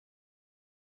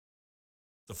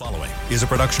The following is a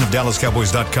production of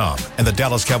DallasCowboys.com and the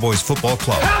Dallas Cowboys Football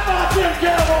Club. How about them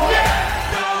Cowboys?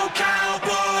 Yeah! Go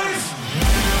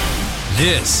Cowboys!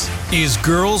 This is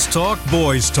Girls Talk,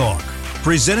 Boys Talk,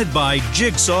 presented by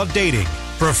Jigsaw Dating,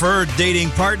 preferred dating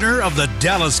partner of the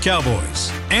Dallas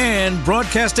Cowboys, and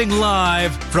broadcasting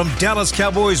live from Dallas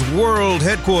Cowboys World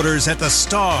Headquarters at the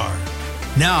Star.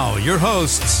 Now, your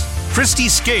hosts, Christy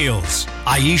Scales,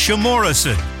 Aisha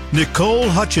Morrison, Nicole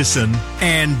Hutchison,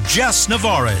 and Jess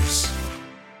Navarez.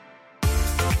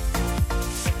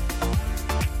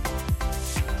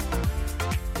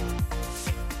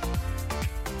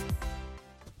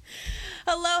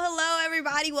 Hello,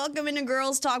 everybody. Welcome into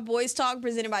Girls Talk, Boys Talk,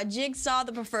 presented by Jigsaw,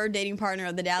 the preferred dating partner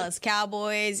of the Dallas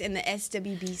Cowboys, in the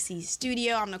SWBC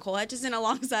studio. I'm Nicole Hutchison,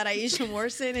 alongside Aisha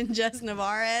Morrison and Jess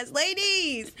Navarez.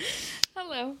 Ladies!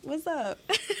 Hello. What's up?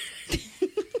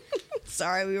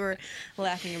 Sorry, we were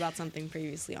laughing about something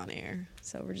previously on air,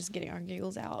 so we're just getting our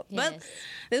giggles out. Yes. But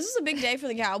this was a big day for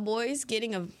the Cowboys,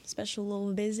 getting a special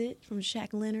little visit from Shaq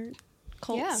Leonard,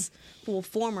 Colts,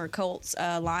 former Colts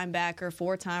linebacker,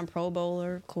 four-time Pro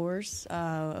Bowler, of course,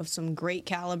 of some great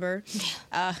caliber.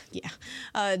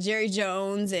 Jerry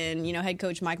Jones and head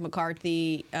coach Mike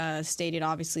McCarthy stated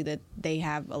obviously that they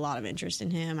have a lot of interest in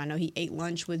him. I know he ate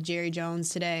lunch with Jerry Jones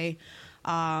today,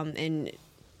 and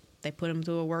they put him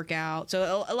through a workout.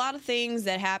 So a lot of things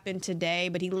that happened today,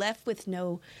 but he left with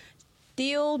no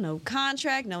deal, no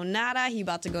contract, no nada. He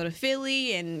about to go to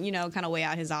Philly and, kind of weigh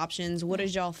out his options. What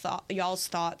is y'all's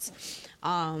thoughts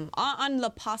on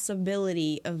the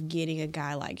possibility of getting a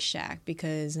guy like Shaq?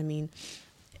 Because,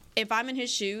 if I'm in his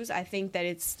shoes, I think that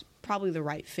it's probably the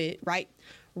right fit,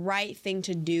 right thing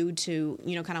to do to,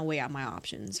 kind of weigh out my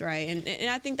options, right? And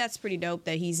I think that's pretty dope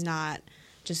that he's not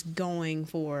just going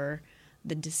for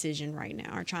the decision right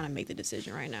now, or trying to make the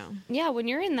decision right now. Yeah, when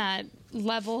you're in that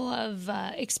level of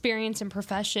experience and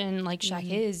profession like Shaq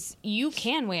is, you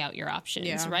can weigh out your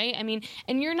options, right?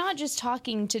 And you're not just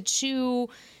talking to two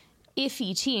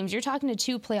iffy teams. You're talking to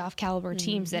two playoff caliber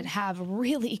teams that have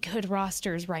really good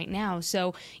rosters right now.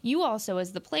 So you also,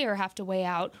 as the player, have to weigh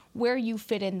out where you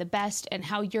fit in the best and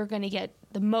how you're going to get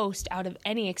the most out of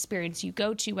any experience you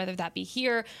go to, whether that be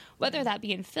here, whether that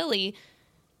be in Philly.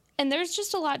 And there's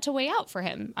just a lot to weigh out for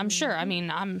him, I'm sure.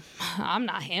 I'm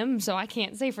not him, so I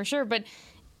can't say for sure. But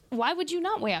why would you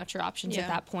not weigh out your options at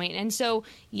that point? And so,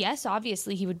 yes,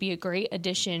 obviously he would be a great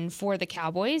addition for the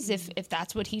Cowboys if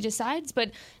that's what he decides.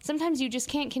 But sometimes you just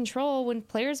can't control when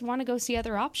players want to go see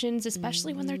other options,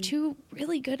 especially when they're two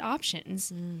really good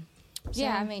options.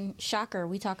 Yeah, shocker.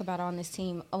 We talk about on this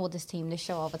show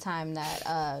all the time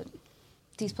that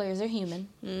these players are human.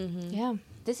 Yeah.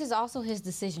 This is also his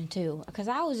decision, too, because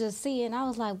I was just seeing, I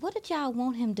was like, what did y'all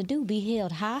want him to do, be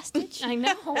held hostage? I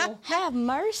know. Have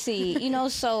mercy.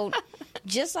 So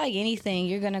just like anything,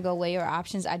 you're going to go weigh your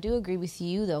options. I do agree with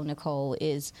you, though, Nicole,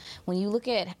 is when you look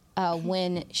at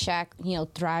when Shaq,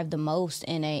 thrived the most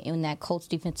in that Colts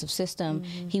defensive system,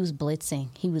 he was blitzing.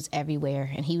 He was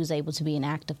everywhere, and he was able to be an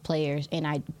active player.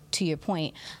 And to your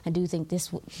point, I do think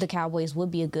the Cowboys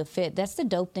would be a good fit. That's the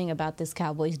dope thing about this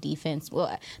Cowboys defense. Well,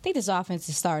 I think this offense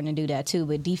is starting to do that too,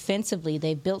 but defensively,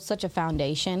 they've built such a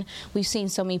foundation. We've seen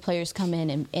so many players come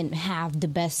in and have the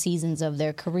best seasons of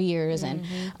their careers and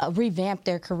revamp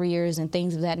their careers and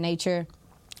things of that nature.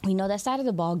 We know that side of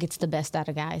the ball gets the best out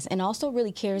of guys and also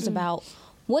really cares about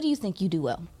what do you think you do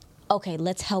well? Okay,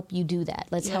 let's help you do that.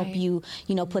 Let's help you,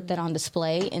 put that on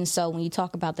display. And so when you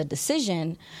talk about the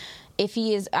decision, if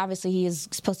he is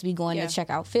supposed to be going to check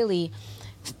out Philly,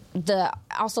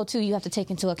 also too, you have to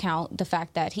take into account the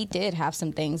fact that he did have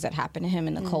some things that happened to him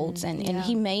in the Colts, and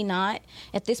he may not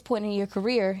at this point in your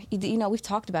career. We've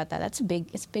talked about that. It's a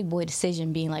big boy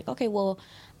decision, being like, okay, well,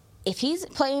 if he's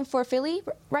playing for Philly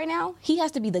right now, he has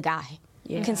to be the guy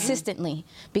consistently,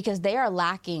 because they are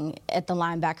lacking at the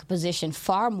linebacker position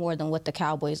far more than what the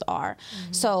Cowboys are.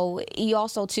 So you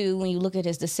also, too, when you look at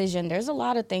his decision, there's a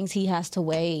lot of things he has to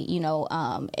weigh,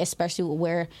 especially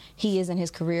where he is in his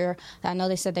career. I know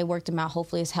they said they worked him out.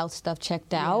 Hopefully his health stuff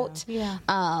checked out. Yeah.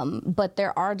 But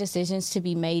there are decisions to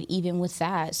be made even with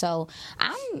that. So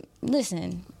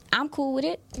I'm cool with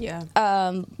it. Yeah.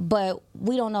 But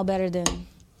we don't know better than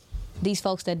these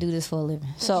folks that do this for a living.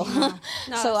 So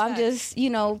I'm just,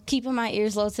 keeping my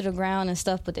ears low to the ground and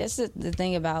stuff. But that's the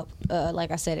thing about, like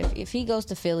I said, if he goes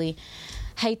to Philly,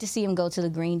 hate to see him go to the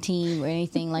green team or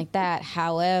anything like that.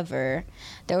 However,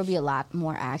 there will be a lot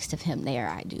more asked of him there,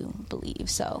 I do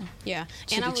believe. So, yeah.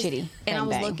 I was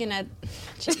looking at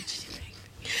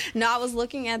I was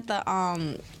looking at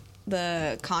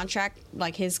the contract,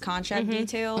 like his contract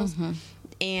details,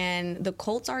 and the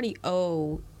Colts already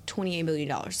owe $28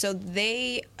 million. So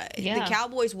the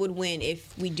Cowboys would win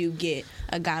if we do get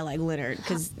a guy like Leonard,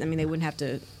 because I mean they wouldn't have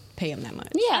to pay him that much.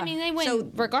 Yeah, I mean they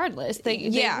win regardless.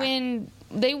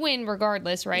 They win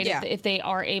regardless, right? Yeah. If they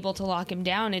are able to lock him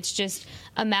down, it's just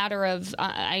a matter of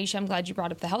Aisha. I'm glad you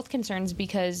brought up the health concerns,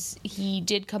 because he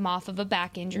did come off of a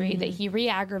back injury that he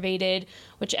re-aggravated,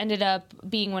 which ended up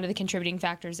being one of the contributing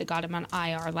factors that got him on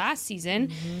IR last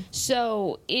season.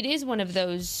 So it is one of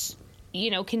those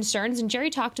concerns, and Jerry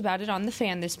talked about it on The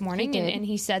Fan this morning, and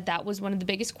he said that was one of the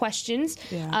biggest questions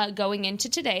going into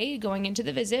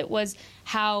the visit, was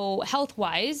how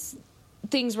health-wise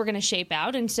things were going to shape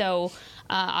out. And so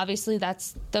obviously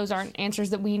those aren't answers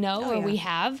that we know we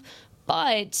have,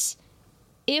 but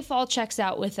if all checks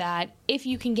out with that, if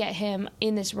you can get him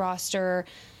in this roster,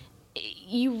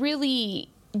 you really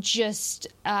just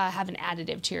have an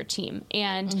additive to your team.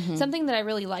 And something that I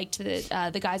really liked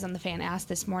that the guys on The Fan asked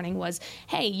this morning was,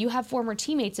 hey, you have former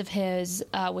teammates of his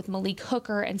with Malik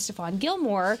Hooker and Stephon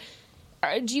Gilmore.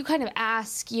 Do you kind of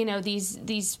ask,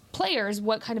 these players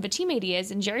what kind of a teammate he is?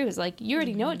 And Jerry was like, you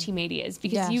already know what teammate he is,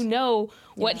 because you know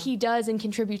what he does and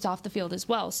contributes off the field as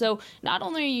well. So not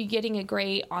only are you getting a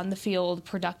great on-the-field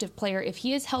productive player if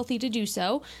he is healthy to do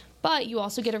so, but you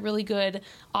also get a really good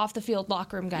off-the-field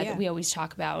locker room guy that we always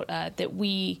talk about, that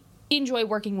we enjoy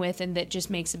working with, and that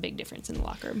just makes a big difference in the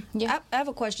locker room. Yeah, I have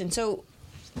a question. So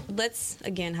let's,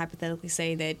 again, hypothetically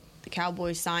say that the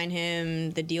Cowboys sign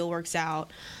him, the deal works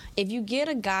out. If you get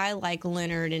a guy like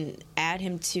Leonard and add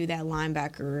him to that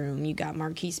linebacker room, you got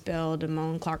Marquise Bell,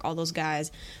 Damone Clark, all those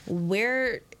guys,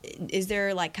 where is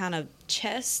there like kind of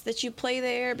chess that you play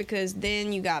there? Because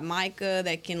then you got Micah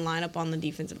that can line up on the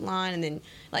defensive line, and then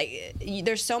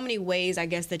there's so many ways, I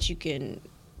guess, that you can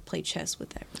play chess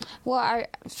with that. Well,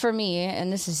 for me,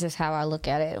 and this is just how I look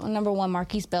at it, number one,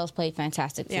 Marquise Bell's played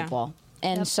fantastic football.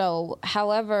 And so,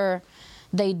 however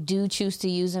they do choose to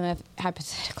use him,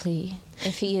 hypothetically,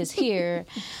 if he is here,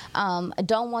 I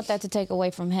don't want that to take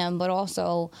away from him, but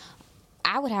also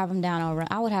I would have him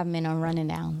in on running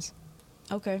downs.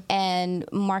 Okay. And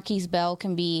Marquise Bell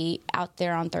can be out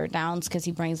there on third downs because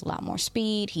he brings a lot more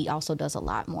speed. He also does a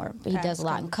lot more. He does a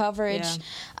lot in coverage.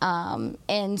 Yeah.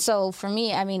 And so for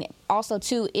me, I mean, also,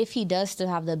 too, if he does still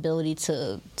have the ability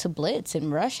to blitz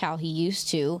and rush how he used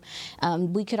to,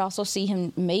 we could also see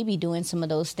him maybe doing some of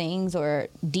those things, or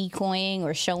decoying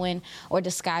or showing or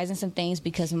disguising some things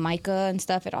because Micah and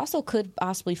stuff. It also could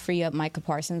possibly free up Micah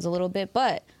Parsons a little bit.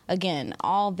 But, again,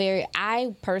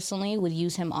 I personally would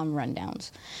use him on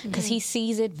rundowns because he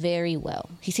sees it very well.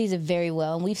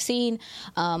 And we've seen,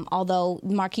 although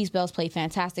Marquise Bell's played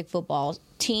fantastic football,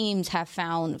 teams have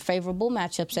found favorable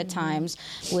matchups at times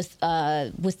with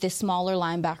this smaller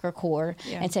linebacker core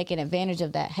and taking advantage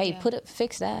of that. Hey,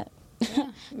 fix that.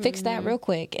 Fix that real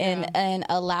quick and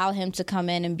allow him to come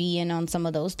in and be in on some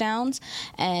of those downs,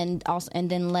 and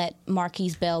then let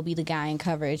Marquise Bell be the guy in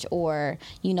coverage, or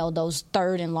those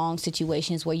third and long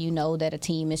situations where that a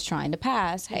team is trying to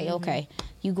pass. Hey, okay,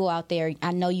 you go out there.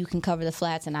 I know you can cover the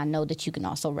flats, and I know that you can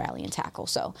also rally and tackle.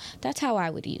 So that's how I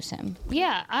would use him.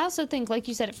 Yeah, I also think, like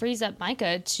you said, it frees up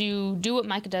Micah to do what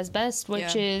Micah does best,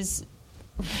 which is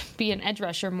be an edge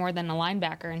rusher more than a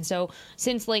linebacker. And so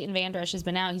since Leighton Vander Esch has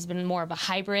been out, he's been more of a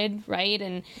hybrid, right?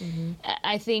 And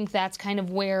I think that's kind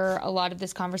of where a lot of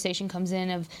this conversation comes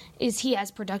in of, is he as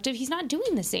productive? He's not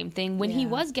doing the same thing when he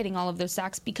was getting all of those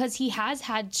sacks, because he has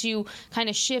had to kind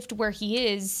of shift where he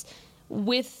is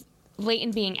with Leighton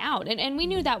being out. And we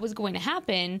knew that was going to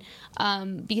happen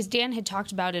because Dan had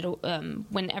talked about it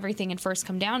when everything had first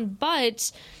come down.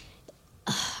 But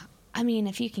I mean,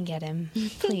 if you can get him,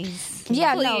 please.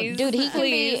 No, dude,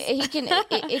 it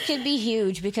can be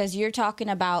huge, because you're talking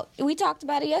about, we talked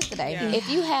about it yesterday. Yeah. If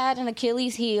you had an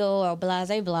Achilles heel or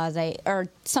blase, or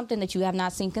something that you have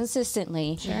not seen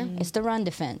consistently, it's the run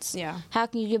defense. Yeah. How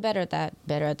can you get better at that?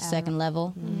 Better at the second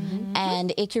level.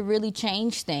 And it can really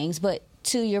change things. But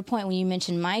to your point, when you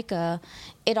mentioned Micah,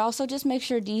 it also just makes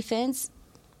your defense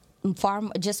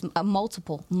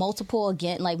multiple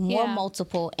again, like more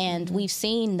multiple, and we've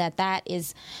seen that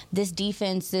is this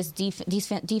defensive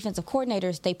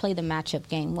coordinators, they play the matchup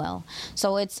game well.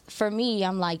 So it's, for me,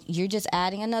 I'm like, you're just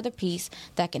adding another piece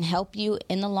that can help you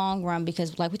in the long run,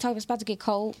 because like we talked, it's about to get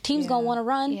cold. Teams gonna want to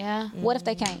run. Yeah. What if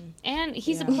they can't? And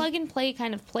he's a plug and play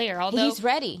kind of player. Although he's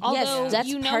ready. Although that's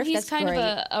he's kind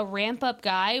of a ramp up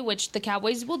guy, which the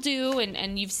Cowboys will do,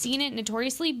 and you've seen it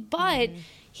notoriously, but.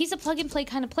 He's a plug-and-play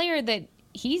kind of player that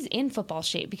he's in football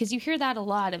shape, because you hear that a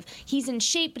lot of, he's in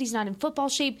shape, but he's not in football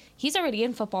shape. He's already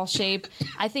in football shape.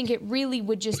 I think it really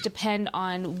would just depend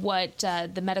on what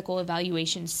the medical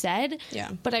evaluation said.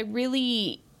 Yeah. But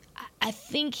I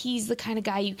think he's the kind of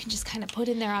guy you can just kind of put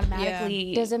in there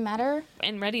automatically. Does it matter?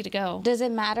 And ready to go. Does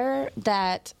it matter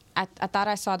that I thought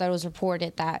I saw that it was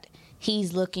reported that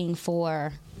he's looking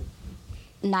for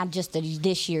not just a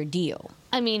this year deal?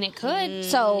 I mean, it could.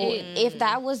 So if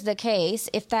that was the case,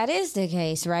 if that is the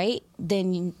case, right,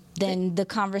 then the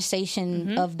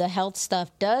conversation of the health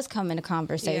stuff does come into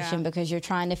conversation because you're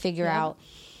trying to figure out.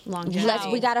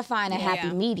 We got to find a happy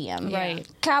medium. Right.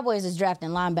 Cowboys is drafting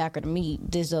linebacker to me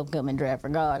this upcoming draft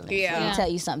regardless. Yeah. Let me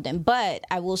tell you something. But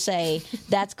I will say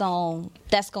that's going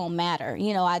to matter.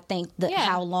 You know, I think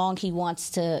how long he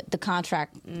wants the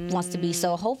contract wants to be.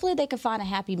 So hopefully they can find a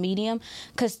happy medium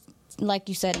because, like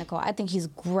you said, Nicole, I think he's a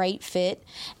great fit.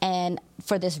 And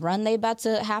for this run they about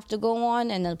to have to go on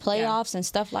and the playoffs and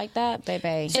stuff like that,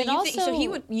 baby.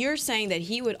 So you're saying that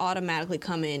he would automatically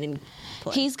come in and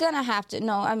play. He's gonna have to.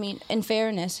 No, I mean, in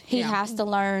fairness, he has to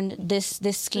learn this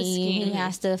scheme. He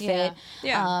has to fit.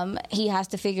 Yeah. He has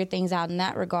to figure things out in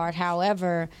that regard.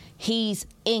 However, he's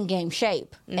in game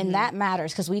shape, and that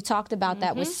matters because we talked about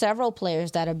that with several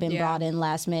players that have been brought in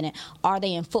last minute. Are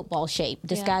they in football shape?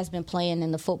 This guy's been playing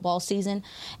in the football season,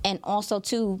 and also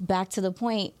too, back to the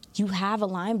point. You have a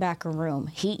linebacker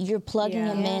room. You're plugging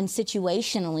him in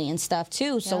situationally and stuff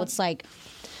too. So it's like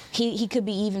he could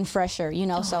be even fresher, you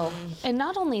know. So and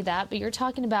not only that, but you're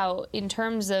talking about in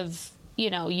terms of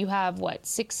you have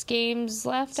 6 games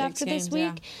left after this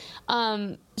week.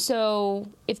 So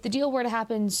if the deal were to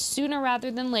happen sooner rather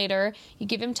than later, you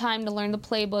give him time to learn the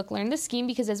playbook, learn the scheme,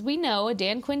 because as we know, a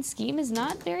Dan Quinn scheme is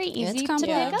not very easy to pick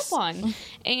up on,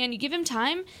 and you give him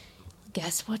time.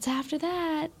 Guess what's after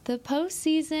that? The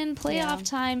postseason, playoff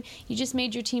time. You just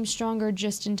made your team stronger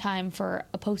just in time for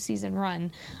a postseason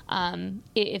run.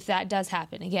 If that does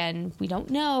happen. Again, we don't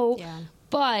know. Yeah.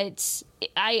 But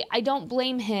I don't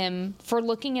blame him for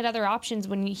looking at other options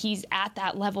when he's at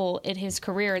that level in his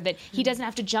career that he doesn't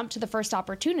have to jump to the first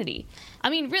opportunity. I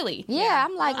mean, really. Yeah,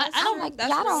 I'm like,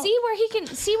 see where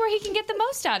he can get the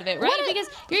most out of it, right? Because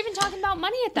you're even talking about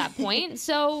money at that point.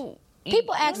 So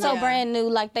people act so brand new,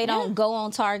 like they don't go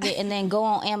on Target and then go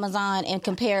on Amazon and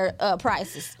compare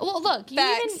prices. Well, look, you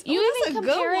even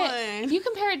compare it. You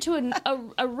compare it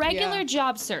to a regular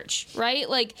job search, right?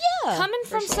 Like coming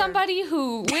from somebody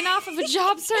who went off of a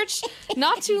job search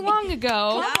not too long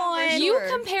ago. You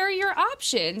compare your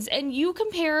options and you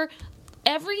compare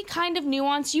every kind of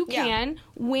nuance you can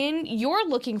when you're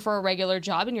looking for a regular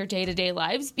job in your day-to-day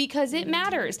lives, because it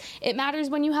matters. It matters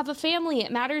when you have a family.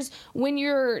 It matters when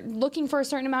you're looking for a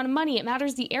certain amount of money. It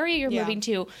matters the area you're moving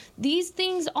to. These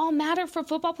things all matter for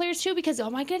football players too, because,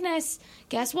 oh my goodness,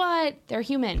 guess what? They're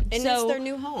human. And it's their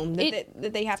new home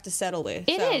that they have to settle with.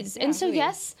 It is. And so,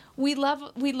 yes, we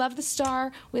love the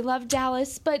Star. We love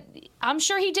Dallas. But I'm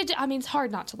sure he did. I mean, it's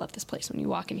hard not to love this place when you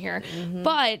walk in here.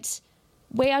 But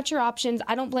weigh out your options.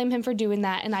 I don't blame him for doing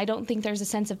that, and I don't think there's a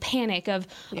sense of panic of,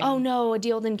 oh no, a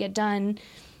deal didn't get done.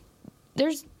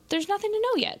 There's nothing to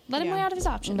know yet. Let him weigh out his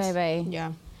options. Baby.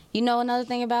 Yeah. You know another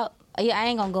thing about, I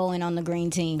ain't gonna go in on the green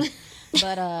team.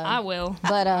 But I will.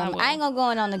 But I ain't gonna go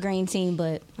in on the green team,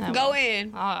 but go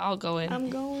in. I'll go in. I'm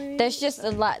going. There's just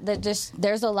a lot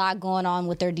there's a lot going on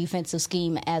with their defensive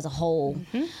scheme as a whole.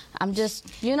 I'm just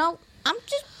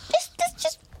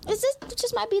this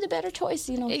just might be the better choice,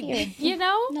 here. No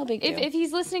big deal. If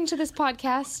he's listening to this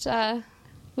podcast,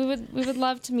 we would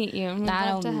love to meet you. I'm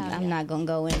not gonna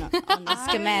go in on the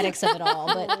schematics of it all,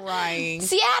 but right.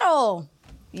 Seattle.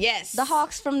 Yes. The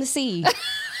Hawks from the sea.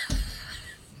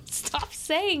 Stop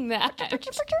saying that.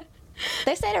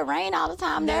 They say it rain all the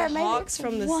time there. The Hawks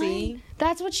from the sea.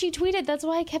 That's what she tweeted. That's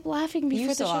why I kept laughing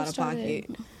before the show started.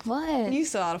 Pocket. What? You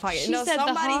so out of pocket. She said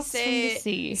the Hawks from the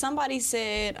sea. Somebody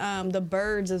said the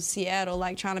birds of Seattle,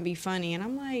 like trying to be funny, and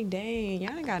I'm like, dang,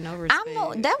 y'all ain't got no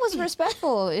respect. That was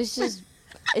respectful. It's just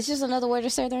another way to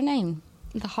say their name.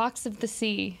 The Hawks of the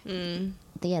sea.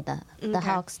 Yeah, the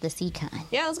Hawks, the sea kind.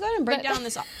 Yeah, let's go ahead and break down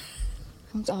this.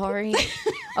 I'm sorry.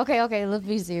 Okay, let's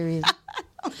be serious.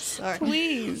 I'm sorry.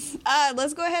 Please.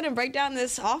 Let's go ahead and break down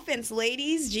this offense,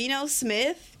 ladies. Geno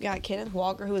Smith. We got Kenneth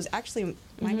Walker, who is actually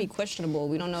might be questionable.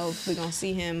 We don't know if we're going to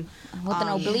see him with an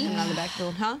oblique on the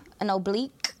backfield. Huh? An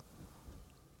oblique?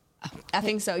 I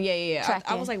think so. Yeah.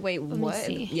 I was like, wait, what?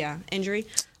 Yeah, injury.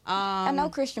 I know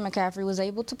Christian McCaffrey was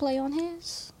able to play on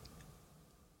his.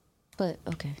 But,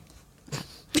 okay.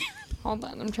 Hold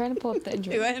on. I'm trying to pull up the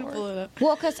injury. Go ahead and pull it up.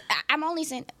 Well, because I'm only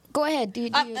saying... Go ahead.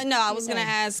 No, I was going to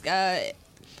ask...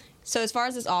 so, as far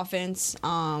as this offense,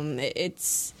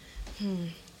 it's...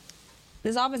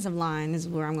 This offensive line is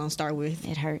where I'm going to start with.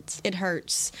 It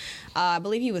hurts. I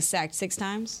believe he was sacked 6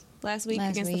 times. last week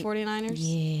against the 49ers.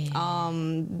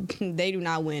 Yeah. They do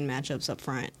not win matchups up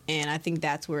front, and I think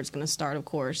that's where it's going to start, of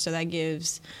course. So that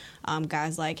gives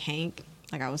guys like Hank,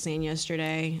 like I was saying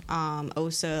yesterday,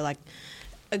 Osa, like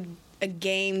a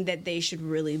game that they should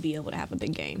really be able to have a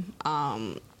big game.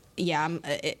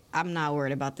 I'm not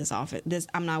worried about this offense.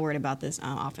 I'm not worried about this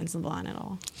offensive line at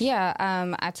all. Yeah,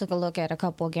 I took a look at a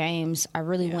couple of games. I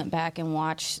really went back and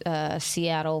watched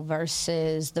Seattle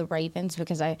versus the Ravens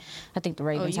because I think the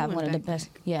Ravens have one of the best.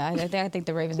 Yeah, I think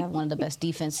the Ravens have one of the best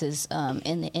defenses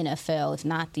in the NFL, if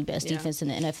not the best defense in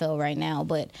the NFL right now.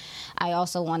 But I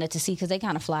also wanted to see because they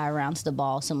kind of fly around to the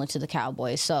ball, similar to the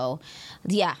Cowboys. So,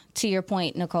 yeah, to your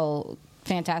point, Nicole.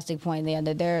 Fantastic point there.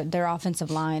 That their offensive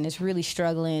line is really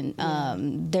struggling.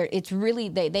 It's really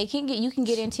they can get, you can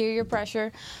get interior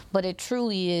pressure, but it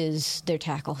truly is their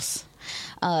tackles.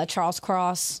 Charles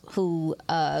Cross, who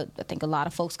I think a lot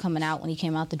of folks coming out when he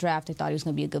came out the draft, they thought he was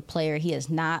going to be a good player. He has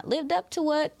not lived up to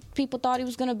what people thought he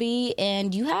was going to be.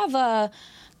 And you have a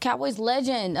Cowboys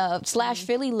legend /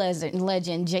 Philly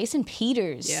legend Jason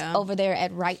Peters over there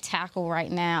at right tackle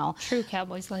right now. True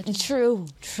Cowboys legend. True,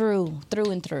 through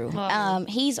and through.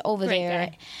 He's over there,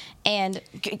 guy. And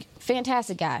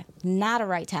fantastic guy. Not a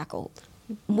right tackle.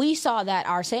 We saw that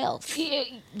ourselves.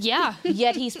 Yeah.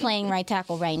 Yet he's playing right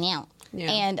tackle right now. Yeah.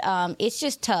 And it's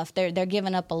just tough. They're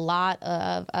giving up a lot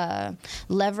of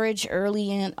leverage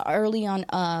early off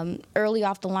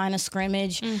the line of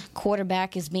scrimmage.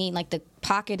 Quarterback is being like the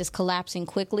pocket is collapsing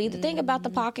quickly. The thing about the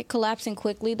pocket collapsing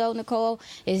quickly, though, Nicole,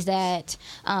 is that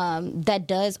that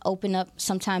does open up.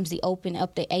 Sometimes they open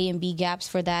up the A and B gaps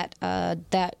for that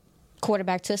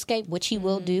quarterback to escape, which he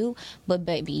will do. But,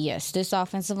 baby, yes, this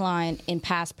offensive line in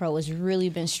pass pro has really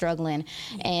been struggling.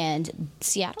 And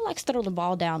Seattle likes to throw the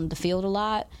ball down the field a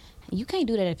lot. You can't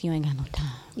do that if you ain't got no time.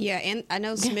 Yeah, and I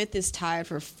know Smith is tied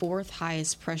for 4th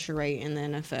highest pressure rate in the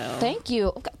NFL. Thank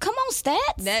you. Come on,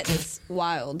 stats. That is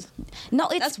wild. No,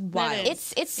 that's wild.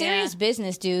 It's serious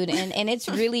business, dude. And it's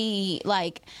really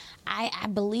like I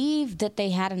believe that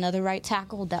they had another right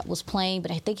tackle that was playing,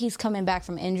 but I think he's coming back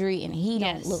from injury, and he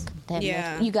don't look that much.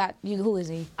 Who is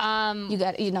he? I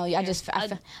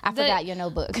forgot your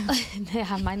notebook.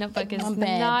 Yeah, my notebook is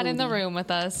not in the room with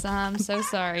us. I'm so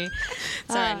sorry. It's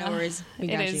all right, no worries. It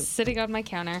is sitting on my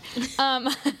counter.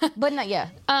 But not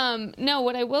yet. No,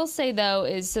 what I will say, though,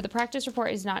 is so the practice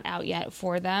report is not out yet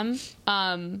for them,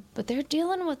 but they're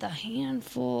dealing with a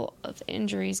handful of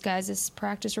injuries, guys. This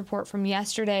practice report from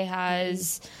yesterday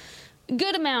has a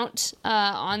good amount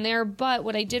on there, but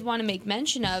what I did want to make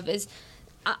mention of is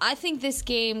I think this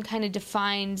game kind of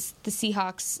defines the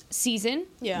Seahawks season.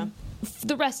 Yeah.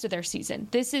 The rest of their season.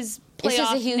 This is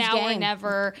playoff now game. Or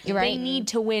never. You're right. They need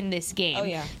to win this game. Oh,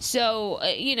 yeah. So,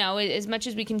 as much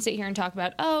as we can sit here and talk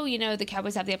about, the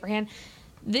Cowboys have the upper hand,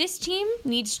 this team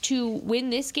needs to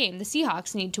win this game. The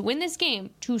Seahawks need to win this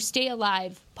game to stay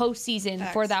alive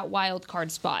postseason for that wild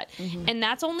card spot. Mm-hmm. And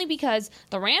that's only because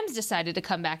the Rams decided to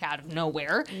come back out of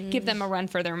nowhere, give them a run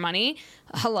for their money.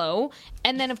 Hello.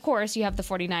 And then, of course, you have the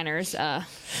 49ers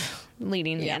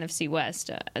leading the NFC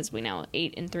West, as we know,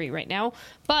 8-3 right now.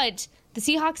 But the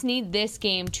Seahawks need this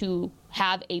game to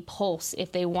have a pulse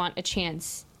if they want a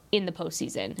chance in the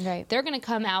postseason. Right. They're going to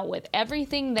come out with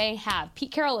everything they have.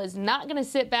 Pete Carroll is not going to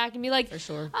sit back and be like, for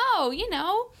sure.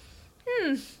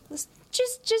 Let's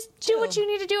just do what you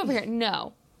need to do over here.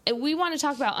 No. We want to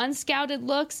talk about unscouted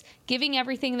looks, giving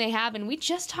everything they have, and we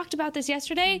just talked about this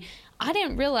yesterday. I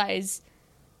didn't realize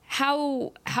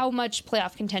how much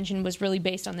playoff contention was really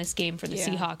based on this game for the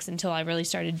Seahawks until I really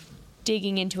started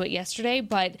digging into it yesterday,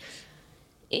 but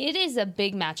it is a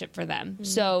big matchup for them. Mm-hmm.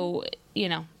 So,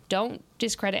 don't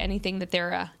discredit anything that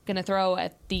they're going to throw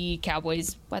at the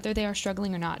Cowboys, whether they are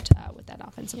struggling or not with that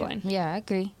offensive line. Yeah, I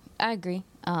agree.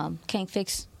 Can't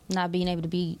fix not being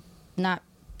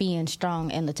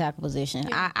strong in the tackle position.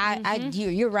 Yeah.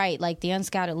 You're right. Like, the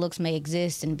unscouted looks may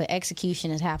exist, but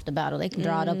execution is half the battle. They can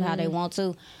draw it up how they want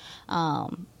to.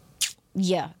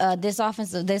 This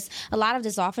offense, a lot of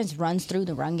this offense runs through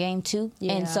the run game too.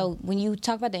 Yeah. And so when you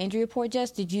talk about the injury report,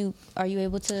 Jess, are you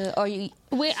able to?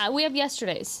 We have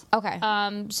yesterday's. Okay.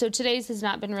 So today's has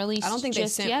not been released. I don't think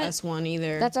just they sent yet. us one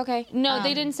either. That's okay. No,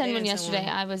 they didn't send one yesterday.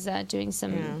 I was doing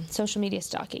some social media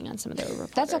stalking on some of their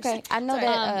reporters. That's okay. I know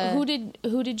that.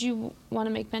 Who did you want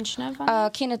to make mention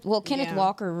of? Kenneth Kenneth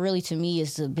Walker really to me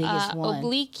is the biggest one.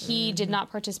 Oblique, he did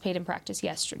not participate in practice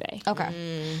yesterday.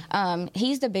 Okay.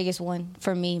 He's the biggest one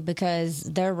for me because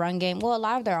their run game. Well, a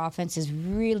lot of their offense is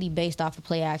really based off of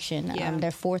play action. Yeah.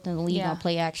 They're 4th in the league on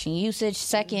play action usage,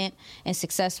 2nd in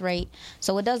success rate.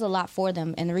 So it does a lot for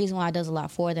them, and the reason why it does a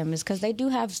lot for them is because they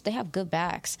have good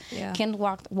backs. Yeah.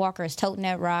 Kenneth Walker is toting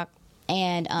that rock,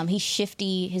 and he's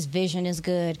shifty. His vision is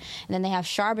good. And then they have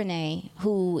Charbonnet,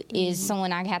 who is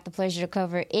someone I had the pleasure to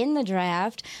cover in the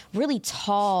draft. Really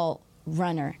tall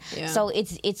runner. Yeah. So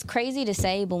it's crazy to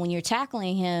say, but when you're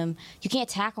tackling him, you can't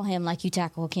tackle him like you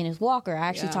tackle Kenneth Walker. I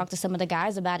actually talked to some of the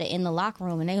guys about it in the locker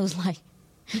room, and they was like,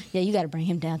 yeah, you got to bring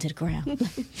him down to the ground.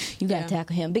 You got to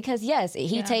tackle him. Because, yes,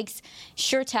 he takes –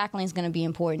 sure, tackling is going to be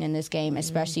important in this game,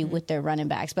 especially with their running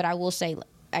backs. But I will say,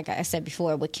 like I said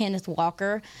before, with Kenneth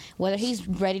Walker, whether he's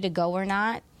ready to go or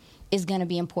not is going to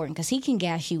be important because he can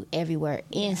gash you everywhere,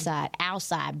 inside,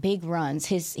 outside, big runs.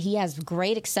 He has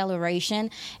great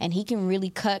acceleration, and he can really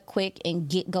cut quick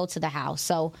and go to the house.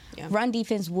 So run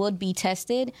defense would be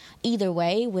tested either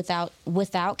way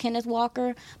without Kenneth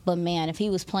Walker. But, man, if he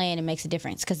was playing, it makes a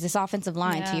difference because this offensive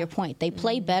line, to your point, they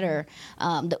play better.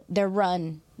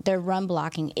 Their run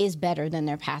blocking is better than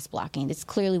their pass blocking. It's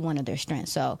clearly one of their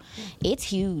strengths. So it's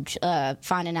huge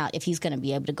finding out if he's going to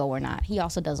be able to go or not. He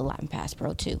also does a lot in pass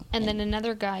pro, too. And then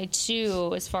another guy,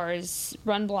 too, as far as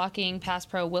run blocking, pass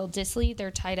pro, Will Dissly, their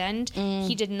tight end.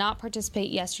 He did not participate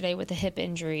yesterday with a hip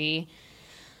injury.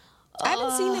 I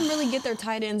haven't seen them really get their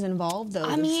tight ends involved, though.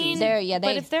 I mean,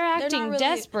 but if they're acting really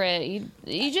desperate, you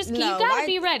got to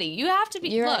be ready. You have to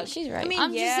be. Look, she's right. I mean,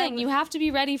 I'm just saying, you have to be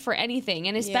ready for anything,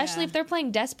 and especially if they're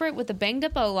playing desperate with a banged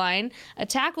up O-line, a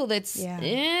tackle that's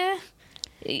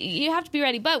you have to be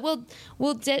ready. But will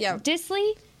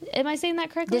Dissly? Am I saying that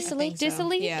correctly? Dissly?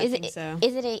 So. Yeah, Is it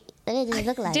what does it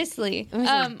look like? Dissly.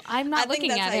 I'm not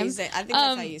looking at him. I think that's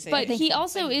how you say it. But he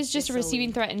also is just a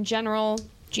receiving threat in general.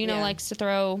 Gino likes to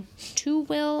throw to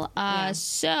Will.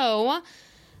 So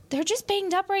they're just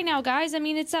banged up right now, guys. I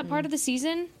mean, it's that part of the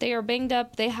season. They are banged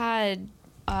up. They had,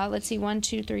 5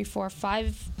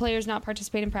 players not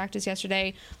participate in practice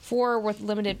yesterday, 4 with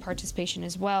limited participation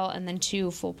as well, and then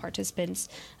 2 full participants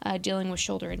dealing with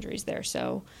shoulder injuries there.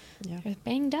 So they're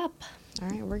banged up. All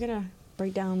right, we're going to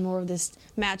break down more of this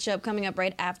matchup coming up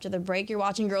right after the break. You're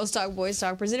watching Girls Talk, Boys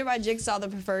Talk, presented by Jigsaw, the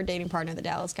preferred dating partner of the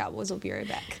Dallas Cowboys. We'll be right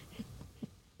back.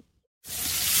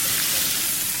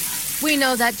 We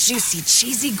know that juicy,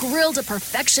 cheesy, grilled to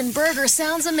perfection burger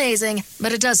sounds amazing,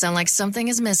 but it does sound like something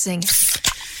is missing.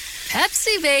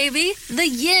 Pepsi, baby! The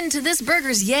yin to this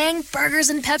burger's yang.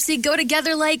 Burgers and Pepsi go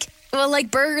together like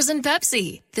burgers and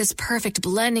Pepsi. This perfect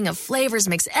blending of flavors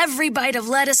makes every bite of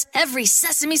lettuce, every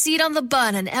sesame seed on the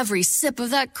bun, and every sip of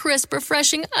that crisp,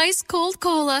 refreshing, ice-cold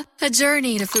cola a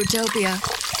journey to Foodtopia.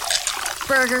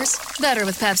 Burgers, better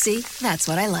with Pepsi. That's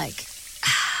what I like.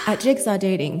 At Jigsaw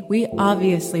Dating, we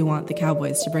obviously want the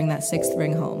Cowboys to bring that 6th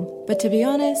ring home. But to be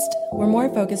honest, we're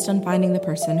more focused on finding the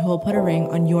person who will put a ring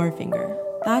on your finger.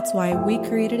 That's why we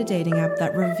created a dating app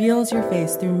that reveals your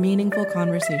face through meaningful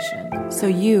conversation, so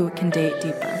you can date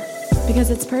deeper. Because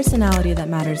it's personality that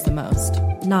matters the most,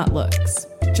 not looks.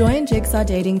 Join Jigsaw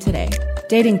Dating today,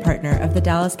 dating partner of the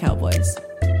Dallas Cowboys.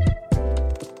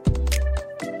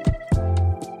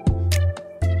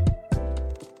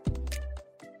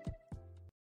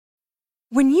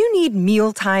 When you need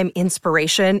mealtime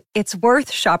inspiration, it's worth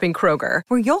shopping Kroger,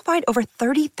 where you'll find over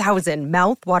 30,000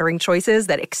 mouth-watering choices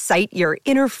that excite your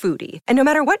inner foodie. And no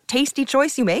matter what tasty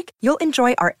choice you make, you'll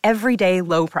enjoy our everyday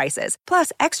low prices,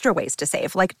 plus extra ways to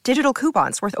save, like digital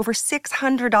coupons worth over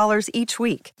 $600 each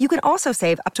week. You can also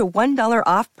save up to $1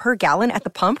 off per gallon at the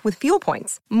pump with fuel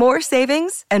points. More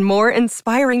savings and more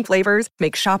inspiring flavors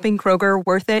make shopping Kroger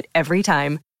worth it every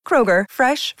time. Kroger,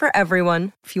 fresh for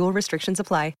everyone. Fuel restrictions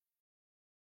apply.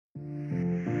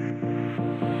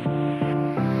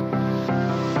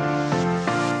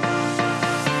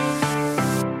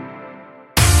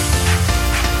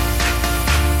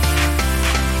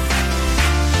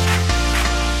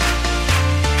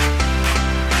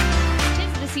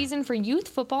 Season for youth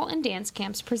football and dance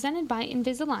camps presented by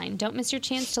Invisalign. Don't miss your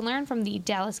chance to learn from the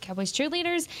Dallas Cowboys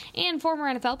cheerleaders and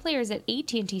former NFL players at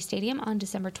AT&T Stadium on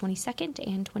December 22nd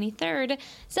and 23rd.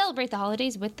 Celebrate the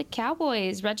holidays with the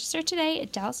Cowboys. Register today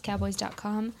at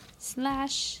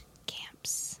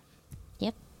dallascowboys.com/camps.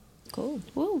 Yep. Cool.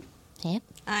 Woo. Yep.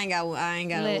 I ain't got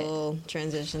a little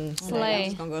transition. Slay. I'm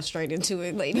just gonna go straight into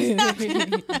it, ladies. I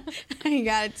ain't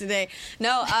got it today.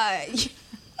 No,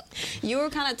 you were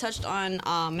kind of touched on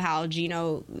how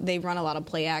Gino, they run a lot of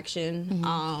play action.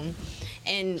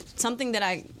 And something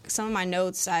that some of my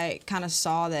notes, I kind of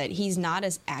saw that he's not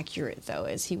as accurate, though,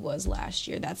 as he was last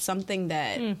year. That's something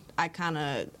that I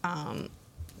kind of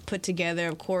put together.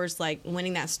 Of course, like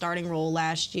winning that starting role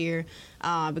last year,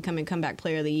 becoming comeback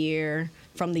player of the year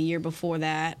from the year before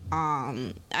that.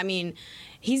 I mean,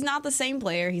 he's not the same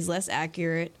player. He's less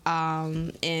accurate.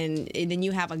 And then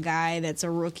you have a guy that's a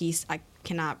rookie.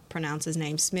 cannot pronounce his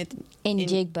name, Smith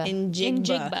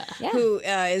Njigba. Yeah. Who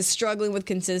is struggling with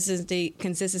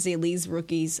consistency,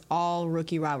 leads all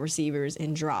rookie wide receivers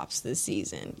in drops this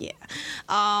season. Yeah.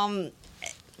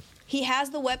 He has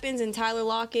the weapons in Tyler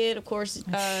Lockett, of course,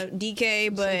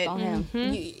 DK, but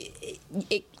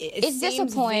it's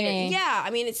disappointing.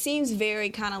 It seems very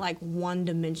kind of like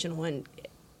one-dimensional and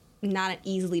not an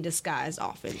easily disguised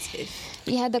offense.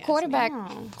 The quarterback.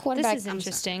 This is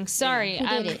interesting. Sorry.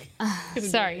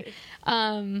 Sorry.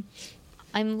 I'm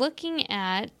looking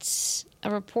at a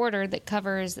reporter that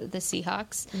covers the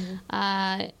Seahawks,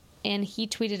 and he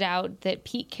tweeted out that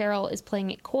Pete Carroll is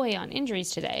playing at Coy on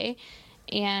injuries today.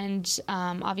 And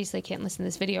obviously I can't listen to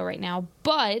this video right now,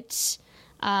 but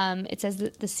it says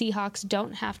that the Seahawks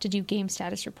don't have to do game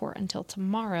status report until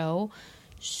tomorrow.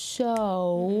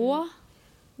 So...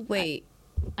 Wait.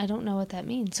 I don't know what that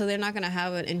means. So they're not going to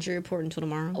have an injury report until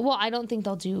tomorrow? Well, I don't think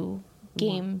they'll do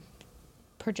game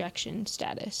projection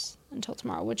status until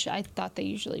tomorrow, which I thought they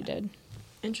usually did.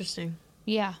 Interesting.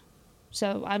 Yeah.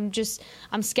 So I'm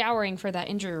scouring for that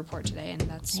injury report today, and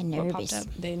that's what popped up.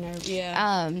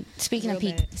 Speaking of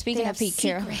Pete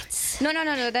Carroll.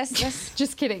 No. That's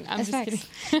just kidding. I'm just kidding.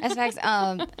 That's facts.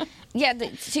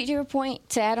 To your point,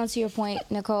 to add on to your point,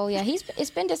 Nicole. Yeah,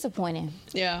 it's been disappointing.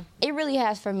 Yeah, it really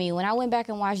has for me. When I went back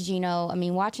and watched Geno,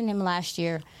 watching him last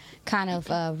year, kind of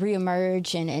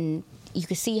reemerge and. You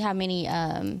could see how many.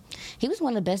 He was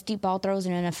one of the best deep ball throws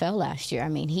in the NFL last year.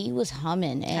 He was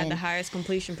humming and had the highest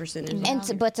completion percentage.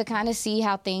 And but to kind of see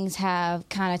how things have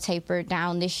kind of tapered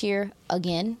down this year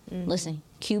again. Listen,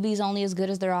 QB's only as good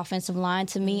as their offensive line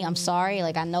to me. I'm sorry.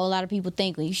 I know a lot of people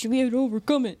think you should be able to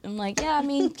overcome it. I'm like, yeah,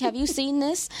 have you seen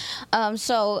this?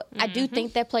 So I do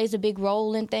think that plays a big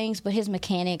role in things, but his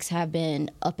mechanics have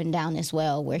been up and down as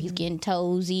well, where he's getting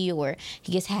toesy or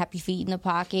he gets happy feet in the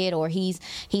pocket or he's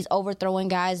overthrowing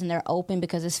guys and they're open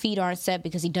because his feet aren't set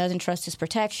because he doesn't trust his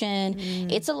protection.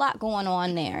 It's a lot going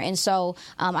on there. And so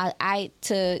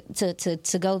to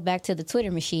go back to the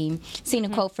Twitter machine, seen a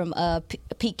quote from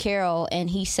Pete Carroll, and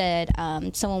he said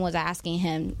someone was asking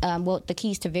him what the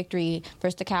keys to victory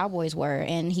versus the Cowboys were,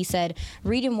 and he said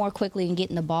reading more quickly and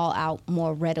getting the ball out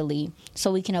more readily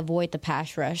so we can avoid the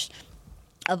pass rush.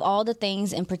 Of all the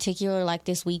things in particular, like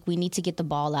this week, we need to get the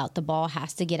ball out. The ball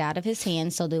has to get out of his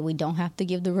hands so that we don't have to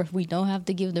give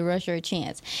the rusher a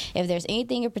chance. If there's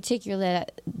anything in particular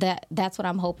that's what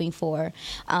I'm hoping for.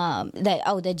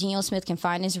 That Geno Smith can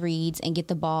find his reads and get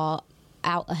the ball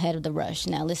out ahead of the rush.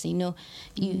 Now, listen,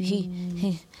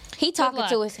 he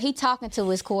talking to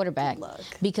his quarterback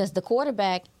because the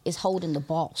quarterback is holding the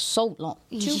ball so long.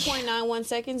 2.91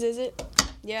 seconds, is it?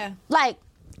 Yeah.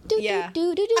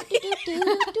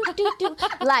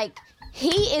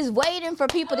 He is waiting for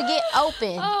people to get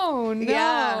open. Oh, no.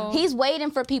 Yeah. He's waiting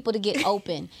for people to get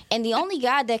open. And the only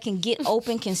guy that can get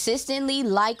open consistently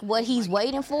like what he's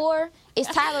waiting for is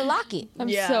Tyler Lockett. I'm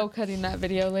so cutting that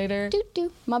video later.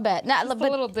 My bad. A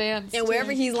little dance. And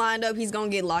wherever he's lined up, he's going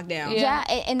to get locked down. Yeah,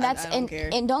 and that's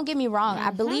and don't get me wrong.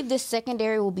 I believe this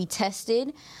secondary will be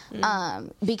tested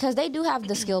because they do have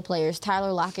the skill players.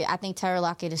 Tyler Lockett, I think Tyler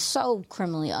Lockett is so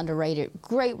criminally underrated.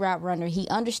 Great route runner. He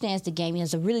understands the game. He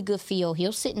has a really good feel.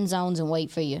 He'll sit in zones and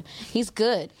wait for you. He's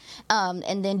good.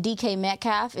 And then DK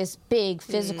Metcalf is big,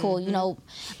 physical,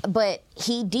 but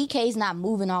DK's not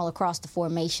moving all across the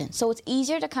formation. So it's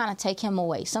easier to kind of take him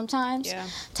away. Sometimes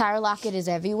Tyler Lockett is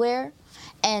everywhere.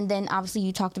 And then obviously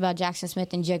you talked about Jackson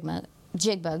Smith and Jigba,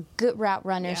 good route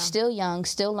runner, still young,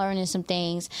 still learning some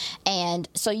things, and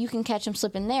so you can catch him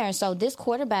slipping there. So this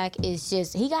quarterback is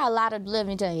he got a lot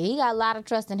of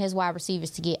trust in his wide receivers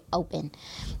to get open.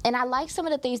 And I like some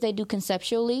of the things they do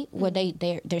conceptually, where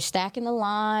they're stacking the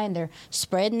line, they're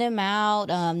spreading them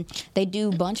out, they do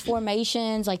bunch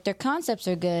formations, their concepts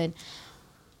are good.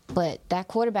 But that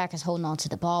quarterback is holding on to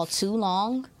the ball too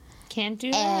long. Can't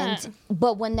do that.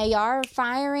 But when they are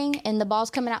firing and the ball's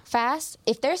coming out fast,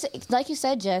 if there's, like you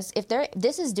said, Jess,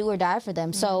 this is do or die for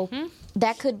them. So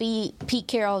that could be Pete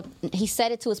Carroll. He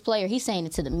said it to his player. He's saying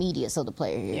it to the media, so the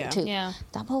player here too. Yeah.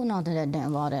 Stop holding on to that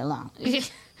damn ball that long.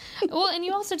 Well, and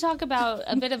you also talk about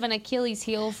a bit of an Achilles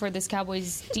heel for this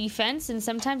Cowboys defense, and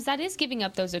sometimes that is giving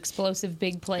up those explosive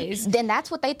big plays. Then that's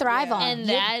what they thrive on. And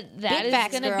that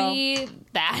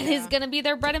is going to be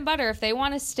their bread and butter. If they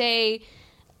want to stay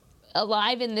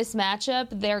alive in this matchup,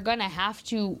 they're going to have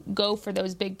to go for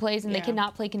those big plays, and they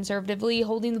cannot play conservatively,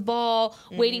 holding the ball,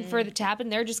 waiting for it to happen.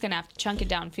 They're just going to have to chunk it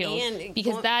downfield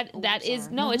because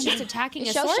it's just attacking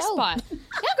a sore spot.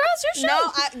 girls, you're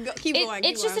strong. No, keep going.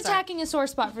 It's just attacking a sore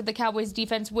spot for the Cowboys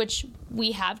defense, which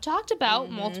we have talked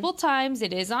about multiple times.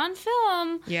 It is on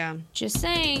film. Yeah. Just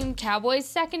saying, Cowboys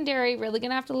secondary really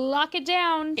going to have to lock it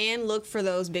down. And look for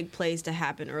those big plays to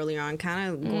happen early on, kind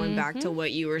of going back to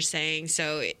what you were saying.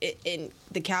 So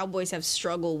the Cowboys have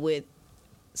struggled with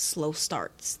slow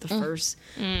starts. The first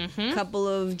couple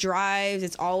of drives,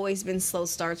 it's always been slow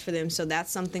starts for them. So that's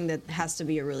something that has to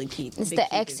be a really key. It's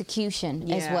the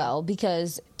execution as well,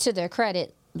 because to their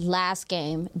credit, last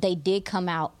game they did come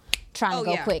out trying to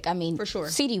go quick. I mean, for sure.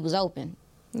 CD was open.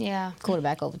 Yeah.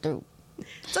 Quarterback overthrew.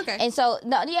 It's okay. And so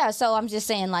so I'm just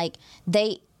saying, like,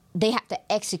 they have to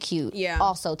execute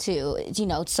also too,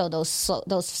 so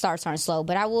those starts aren't slow.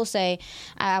 But I will say,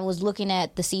 I was looking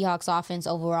at the Seahawks offense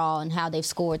overall and how they've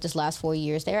scored this last 4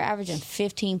 years. They're averaging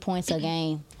 15 points a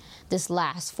game this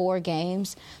last 4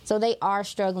 games. So they are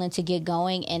struggling to get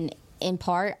going, and in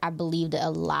part, I believe that a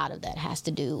lot of that has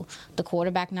to do the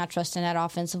quarterback not trusting that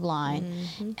offensive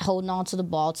line, holding on to the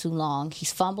ball too long.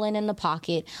 He's fumbling in the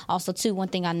pocket. Also, too, one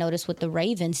thing I noticed with the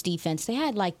Ravens defense, they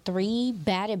had like 3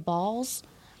 batted balls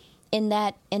in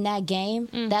that game.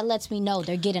 That lets me know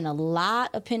they're getting a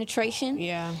lot of penetration.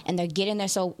 Yeah. And they're getting there.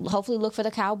 So hopefully look for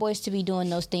the Cowboys to be doing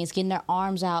those things, getting their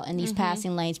arms out in these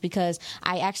passing lanes, because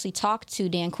I actually talked to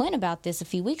Dan Quinn about this a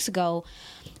few weeks ago.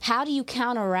 How do you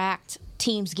counteract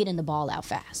teams getting the ball out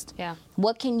fast? Yeah.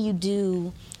 What can you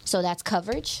do? So that's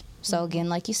coverage. So again,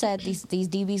 like you said, these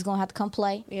DBs gonna have to come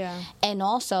play. Yeah. And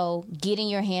also getting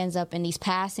your hands up in these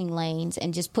passing lanes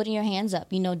and just putting your hands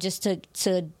up, just to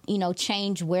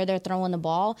change where they're throwing the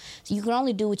ball. So you can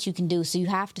only do what you can do. So you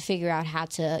have to figure out how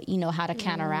to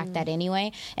counteract that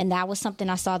anyway. And that was something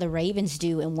I saw the Ravens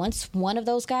do. And once one of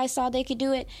those guys saw they could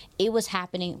do it, it was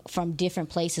happening from different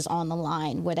places on the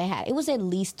line where it was at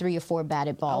least 3 or 4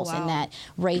 batted balls in that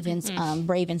Ravens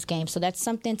game. So that's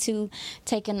something to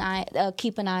keep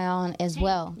an eye on as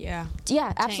well. Yeah,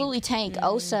 absolutely. Tank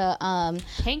Osa.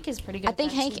 Hank is pretty good. I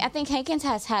think Hankins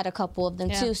has had a couple of them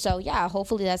too. So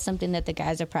hopefully that's something that the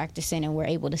guys are practicing and we're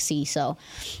able to see. So,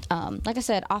 like I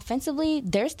said, offensively,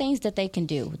 there's things that they can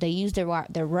do. They use their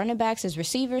running backs as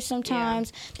receivers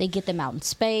sometimes. They get them out in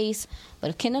space. But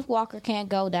if Kenneth Walker can't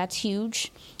go, that's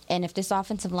huge. And if this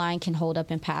offensive line can hold up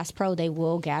in pass pro, they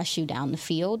will gas you down the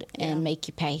field and make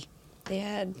you pay. They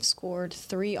had scored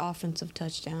 3 offensive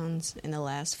touchdowns in the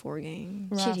last 4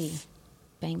 games. Chitty.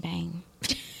 Bang, bang.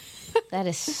 That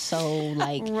is so,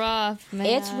 rough, man.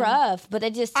 It's rough, but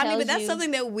it just tells but that's you,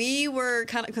 something that we were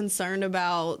kind of concerned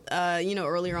about,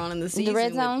 earlier on in the season. The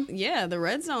red zone? The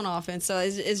red zone offense. So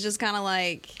it's just kind of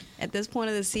like, at this point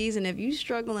of the season, if you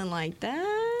struggling like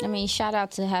that. I mean, shout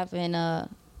out to having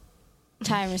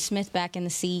Tyron Smith back in the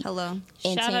seat. Hello.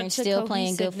 And Shout Terrence still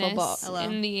playing good football.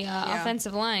 In the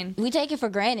offensive line. We take it for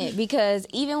granted because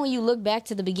even when you look back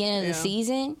to the beginning of the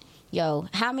season,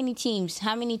 how many teams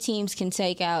can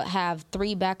have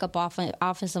 3 backup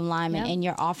offensive linemen and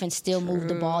your offense still move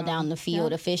the ball down the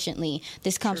field efficiently?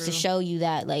 This comes to show you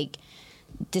that,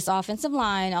 this offensive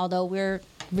line, although we're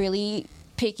really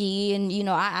picky and,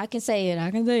 I can say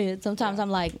it. Sometimes I'm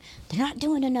like, they're not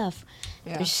doing enough.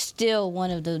 Yeah. They're still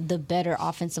one of the better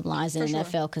offensive lines in the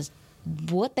NFL because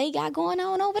what they got going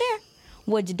on over there,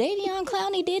 what Jadeveon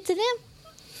Clowney did to them,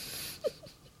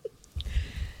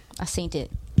 I seen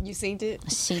it. You seen it? I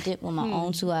seen it with my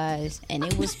own 2 eyes, and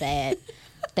it was bad.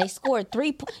 They scored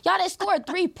 3 They scored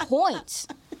 3 points.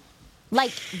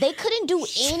 They couldn't do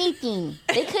anything.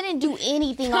 They couldn't do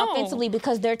anything offensively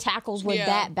because their tackles were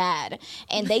that bad.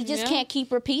 And they just can't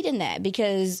keep repeating that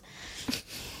because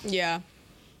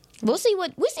We'll see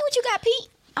what you got, Pete.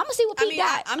 I'm gonna see what Pete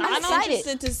got. I'm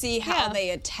interested to see how they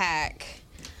attack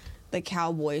the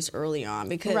Cowboys early on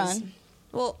because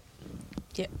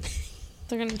they're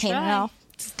gonna try